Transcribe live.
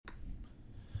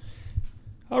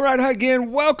All right, hi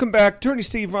again. Welcome back. Attorney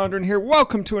Steve Vondran here.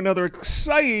 Welcome to another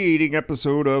exciting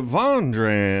episode of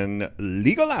Vondran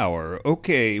Legal Hour.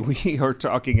 Okay, we are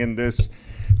talking in this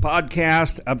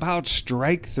podcast about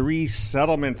Strike 3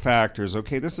 settlement factors.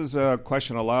 Okay, this is a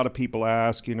question a lot of people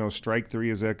ask. You know, Strike 3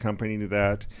 is a company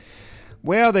that,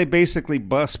 well, they basically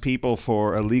bust people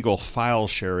for illegal file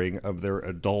sharing of their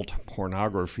adult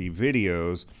pornography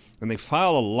videos. And they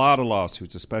file a lot of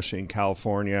lawsuits, especially in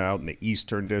California, out in the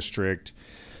Eastern District,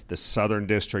 the Southern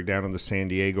District down in the San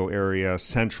Diego area,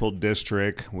 Central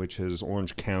District, which is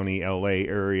Orange County, LA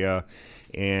area,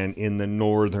 and in the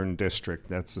Northern District,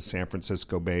 that's the San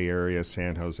Francisco Bay Area,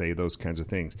 San Jose, those kinds of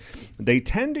things. They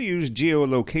tend to use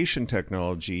geolocation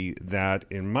technology that,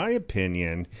 in my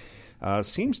opinion,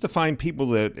 seems to find people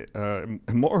that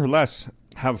more or less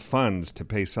have funds to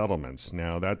pay settlements.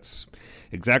 Now, that's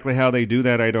exactly how they do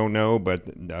that, I don't know, but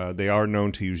they are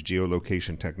known to use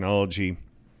geolocation technology.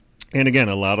 And again,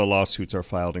 a lot of lawsuits are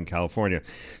filed in California.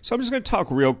 So I'm just going to talk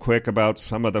real quick about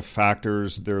some of the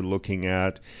factors they're looking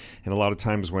at. And a lot of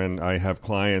times when I have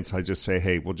clients, I just say,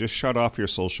 hey, well, just shut off your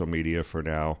social media for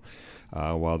now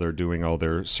while they're doing all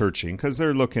their searching, because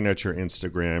they're looking at your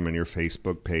Instagram and your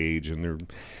Facebook page, and they're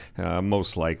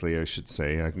most likely, I should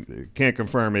say, I can't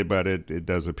confirm it, but it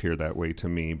does appear that way to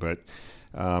me. But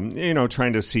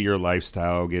trying to see your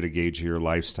lifestyle, get a gauge of your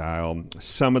lifestyle.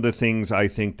 Some of the things I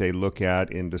think they look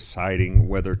at in deciding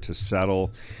whether to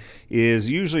settle is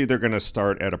usually they're going to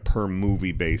start at a per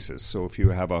movie basis. So if you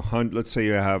have let's say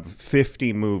you have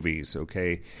 50 movies,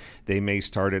 okay, they may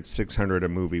start at $600 a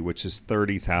movie, which is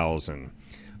 $30,000.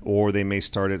 Or they may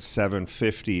start at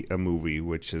 $750 a movie,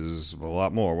 which is a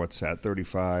lot more. What's that?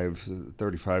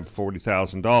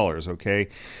 $40,000, okay?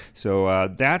 So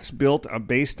that's built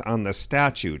based on the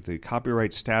statute. The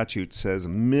copyright statute says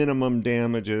minimum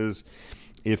damages.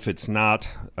 If it's not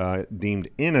deemed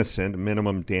innocent,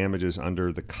 minimum damages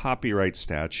under the copyright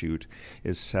statute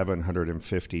is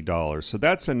 $750. So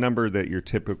that's a number that you're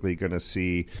typically going to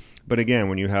see. But again,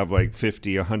 when you have like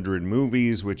 50, 100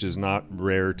 movies, which is not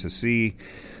rare to see,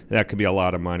 that could be a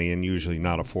lot of money and usually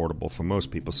not affordable for most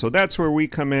people. So that's where we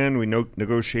come in. We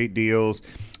negotiate deals.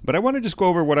 But I want to just go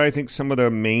over what I think some of the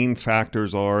main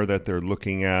factors are that they're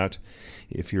looking at.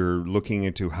 If you're looking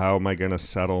into how am I going to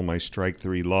settle my Strike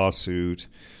 3 lawsuit,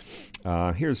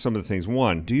 here's some of the things.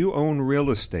 One, do you own real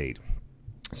estate?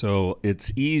 So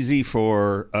it's easy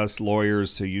for us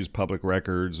lawyers to use public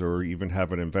records or even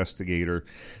have an investigator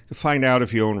to find out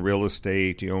if you own real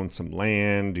estate. Do you own some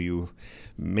land? Do you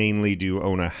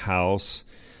own a house?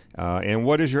 And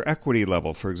what is your equity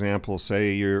level? For example,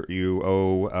 say you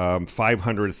owe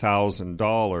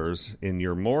 $500,000 in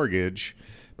your mortgage,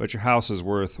 but your house is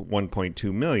worth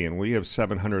 $1.2 million. Well, you have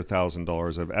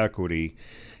 $700,000 of equity,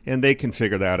 and they can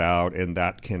figure that out, and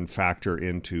that can factor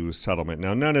into settlement.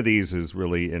 Now, none of these is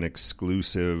really an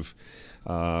exclusive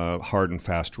hard and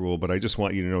fast rule, but I just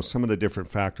want you to know some of the different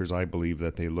factors I believe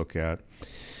that they look at.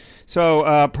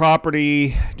 So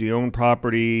property, do you own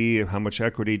property? How much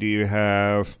equity do you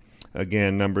have?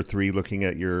 Again, number 3, looking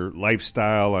at your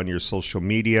lifestyle on your social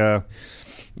media,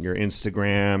 your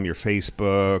Instagram, your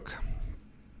Facebook.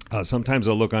 Sometimes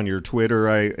they'll look on your Twitter,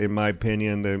 in my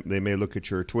opinion. They may look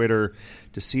at your Twitter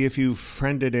to see if you've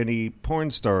friended any porn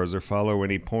stars or follow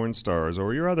any porn stars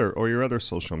or your other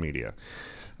social media.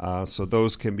 So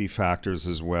those can be factors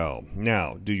as well.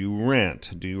 Now, do you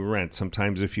rent?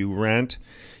 Sometimes if you rent,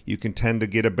 you can tend to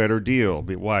get a better deal.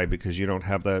 But why? Because you don't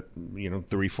have that,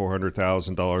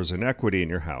 $300,000-$400,000 in equity in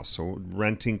your house. So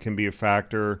renting can be a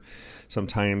factor.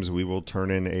 Sometimes we will turn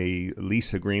in a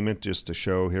lease agreement just to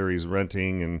show here he's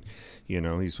renting, and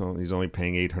he's only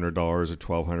paying $800 or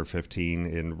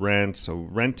 $1,215 in rent. So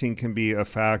renting can be a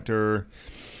factor.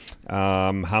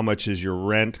 How much is your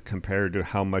rent compared to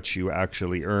how much you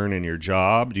actually earn in your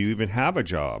job? Do you even have a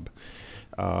job?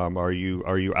 Are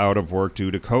you out of work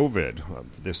due to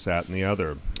COVID? This, that, and the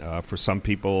other. For some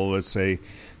people, let's say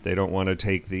they don't want to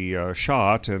take the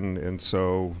shot, and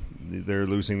so they're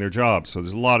losing their job. So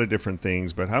there's a lot of different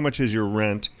things. But how much is your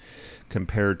rent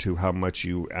compared to how much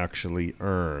you actually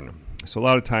earn? So a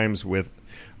lot of times with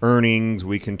earnings,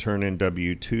 we can turn in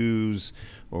W-2s,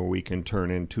 or we can turn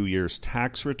in 2 years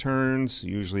tax returns.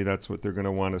 Usually that's what they're going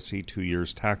to want to see, 2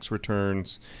 years tax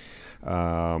returns.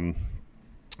 And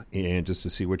just to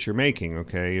see what you're making,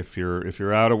 okay? If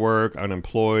you're out of work,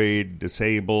 unemployed,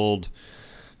 disabled,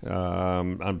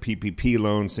 on PPP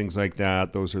loans, things like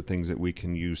that, those are things that we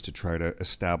can use to try to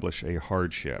establish a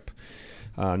hardship.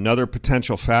 Another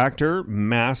potential factor,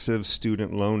 massive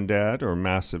student loan debt or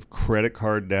massive credit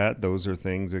card debt. Those are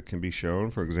things that can be shown.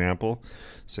 For example,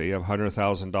 say you have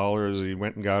 $100,000, you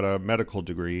went and got a medical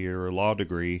degree or a law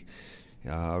degree,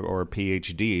 or a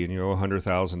PhD and you owe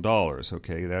 $100,000.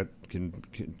 Okay, that can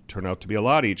turn out to be a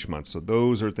lot each month. So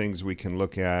those are things we can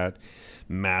look at.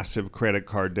 Massive credit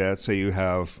card debt. Say you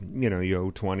have, you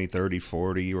owe 20, 30,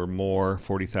 40 or more,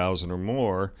 40,000 or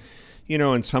more.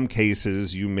 In some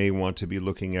cases, you may want to be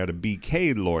looking at a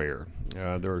BK lawyer.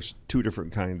 There's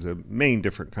different kinds of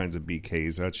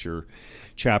BKs. That's your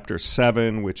Chapter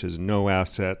 7, which is no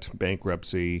asset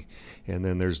bankruptcy. And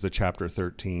then there's the Chapter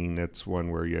 13. That's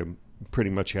one where you pretty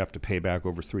much have to pay back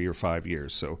over 3 or 5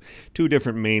 years. So 2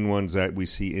 different main ones that we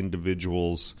see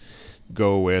individuals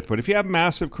go with. But if you have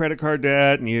massive credit card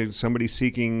debt and somebody's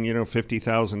seeking,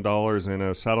 $50,000 in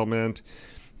a settlement,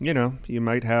 you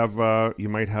might have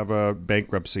a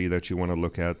bankruptcy that you want to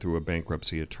look at through a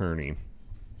bankruptcy attorney.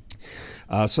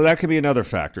 So that could be another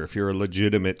factor if you're a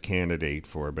legitimate candidate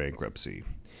for bankruptcy.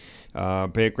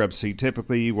 Bankruptcy,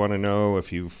 typically you want to know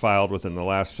if you filed within the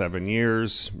last 7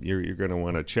 years. You're going to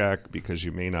want to check because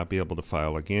you may not be able to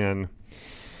file again.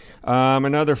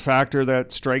 Another factor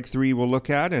that Strike 3 will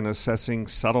look at in assessing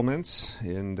settlements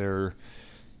in their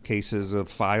cases of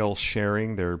file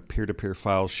sharing, their peer-to-peer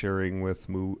file sharing with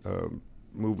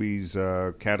movies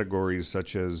categories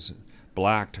such as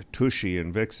Blacked, Tushy,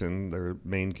 and Vixen, their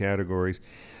main categories.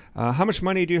 How much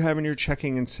money do you have in your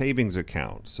checking and savings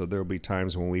account? So there'll be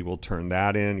times when we will turn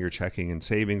that in, your checking and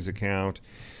savings account.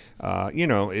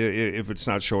 If it's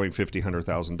not showing $50,000,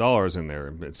 $100,000 in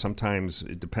there, sometimes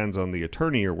it depends on the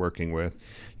attorney you're working with.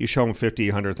 You show them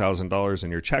 $50,000, $100,000 in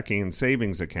your checking and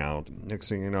savings account. Next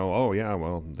thing you know, oh yeah,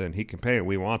 well then he can pay it.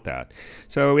 We want that.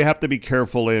 So we have to be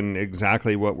careful in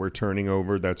exactly what we're turning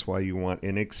over. That's why you want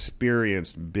an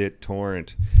experienced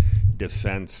BitTorrent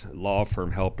defense law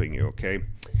firm helping you. Okay.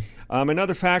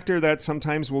 Another factor that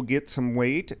sometimes will get some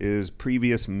weight is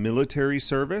previous military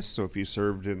service. So if you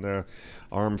served in the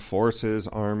armed forces,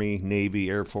 Army, Navy,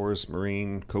 Air Force,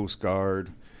 Marine, Coast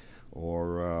Guard,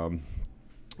 or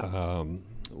ROTC,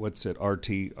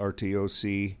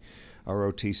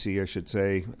 I should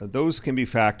say. Those can be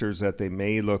factors that they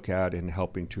may look at in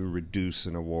helping to reduce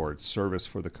an award, service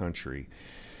for the country.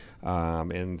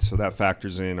 And so that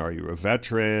factors in, are you a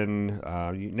veteran?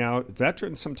 Now,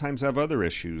 veterans sometimes have other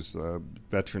issues.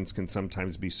 Veterans can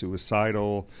sometimes be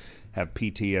suicidal, have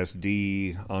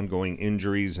PTSD, ongoing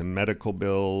injuries, and medical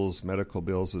bills. Medical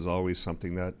bills is always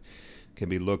something that can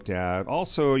be looked at.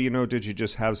 Also, did you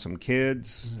just have some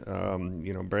kids?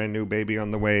 Brand new baby on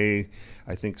the way.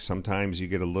 I think sometimes you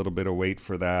get a little bit of weight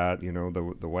for that.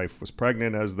 The wife was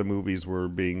pregnant as the movies were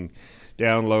being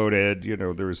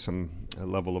downloaded. There is some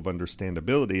level of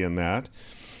understandability in that.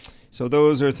 So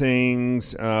those are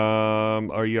things.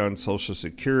 Are you on Social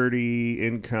Security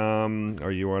income?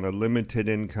 Are you on a limited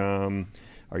income?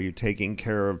 Are you taking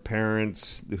care of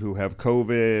parents who have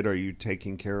COVID? Are you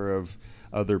taking care of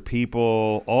other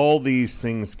people? All these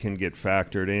things can get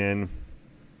factored in.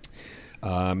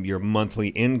 Your monthly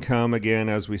income, again,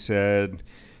 as we said,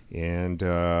 and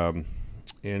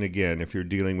again, if you're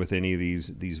dealing with any of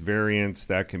these variants,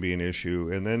 that can be an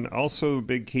issue. And then also the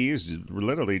big key is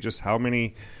literally just how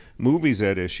many movies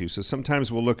at issue. So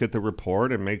sometimes we'll look at the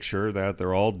report and make sure that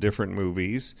they're all different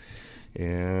movies.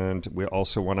 And we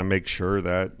also want to make sure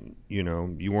that,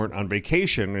 you weren't on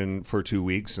vacation for 2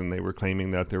 weeks and they were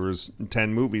claiming that there was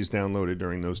 10 movies downloaded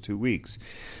during those 2 weeks.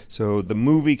 So the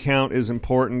movie count is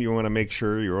important. You want to make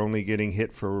sure you're only getting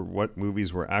hit for what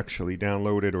movies were actually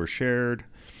downloaded or shared.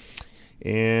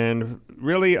 And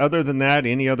really, other than that,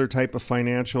 any other type of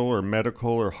financial or medical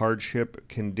or hardship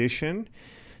condition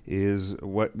is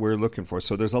what we're looking for.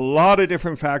 So there's a lot of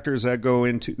different factors that go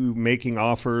into making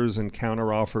offers and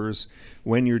counter offers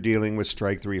when you're dealing with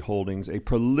Strike 3 Holdings, a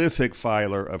prolific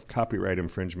filer of copyright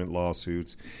infringement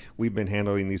lawsuits. We've been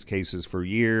handling these cases for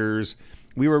years.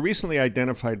 We were recently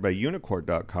identified by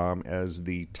Unicourt.com as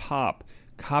the top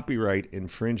copyright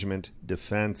infringement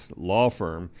defense law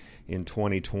firm in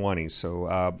 2020.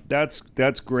 So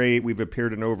that's great. We've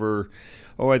appeared in over,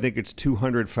 I think it's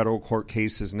 200 federal court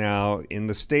cases now. In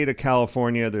the state of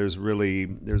California, there's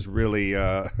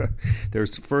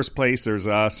first place, there's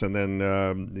us, and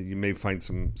then you may find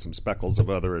some speckles of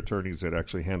other attorneys that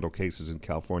actually handle cases in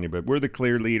California. But we're the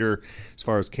clear leader as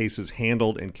far as cases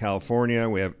handled in California.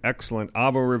 We have excellent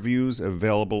Avvo reviews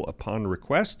available upon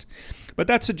request. But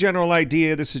that's a general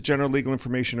idea. This is general legal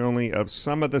information only of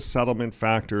some of the settlement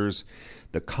factors,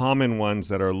 the common ones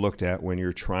that are looked at when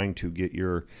you're trying to get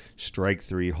your Strike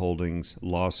 3 Holdings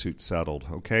lawsuit settled,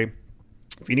 okay?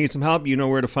 If you need some help, you know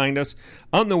where to find us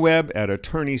on the web at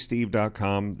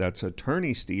attorneysteve.com. That's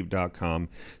attorneysteve.com,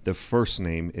 the first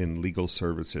name in legal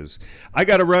services. I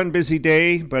got to run, busy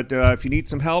day, but if you need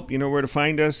some help, you know where to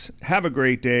find us. Have a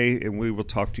great day, and we will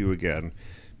talk to you again.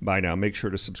 Bye now. Make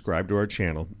sure to subscribe to our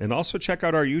channel. And also check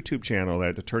out our YouTube channel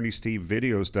at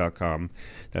AttorneySteveVideos.com.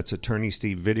 That's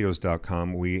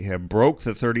AttorneySteveVideos.com. We have broke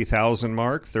the 30,000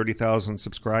 mark, 30,000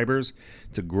 subscribers.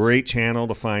 It's a great channel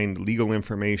to find legal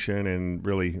information, and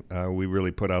really, we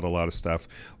really put out a lot of stuff.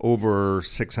 Over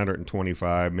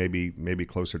 625, maybe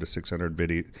closer to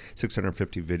 650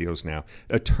 videos now.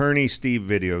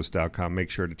 AttorneySteveVideos.com.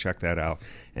 Make sure to check that out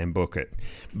and book it.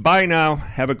 Bye now.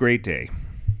 Have a great day.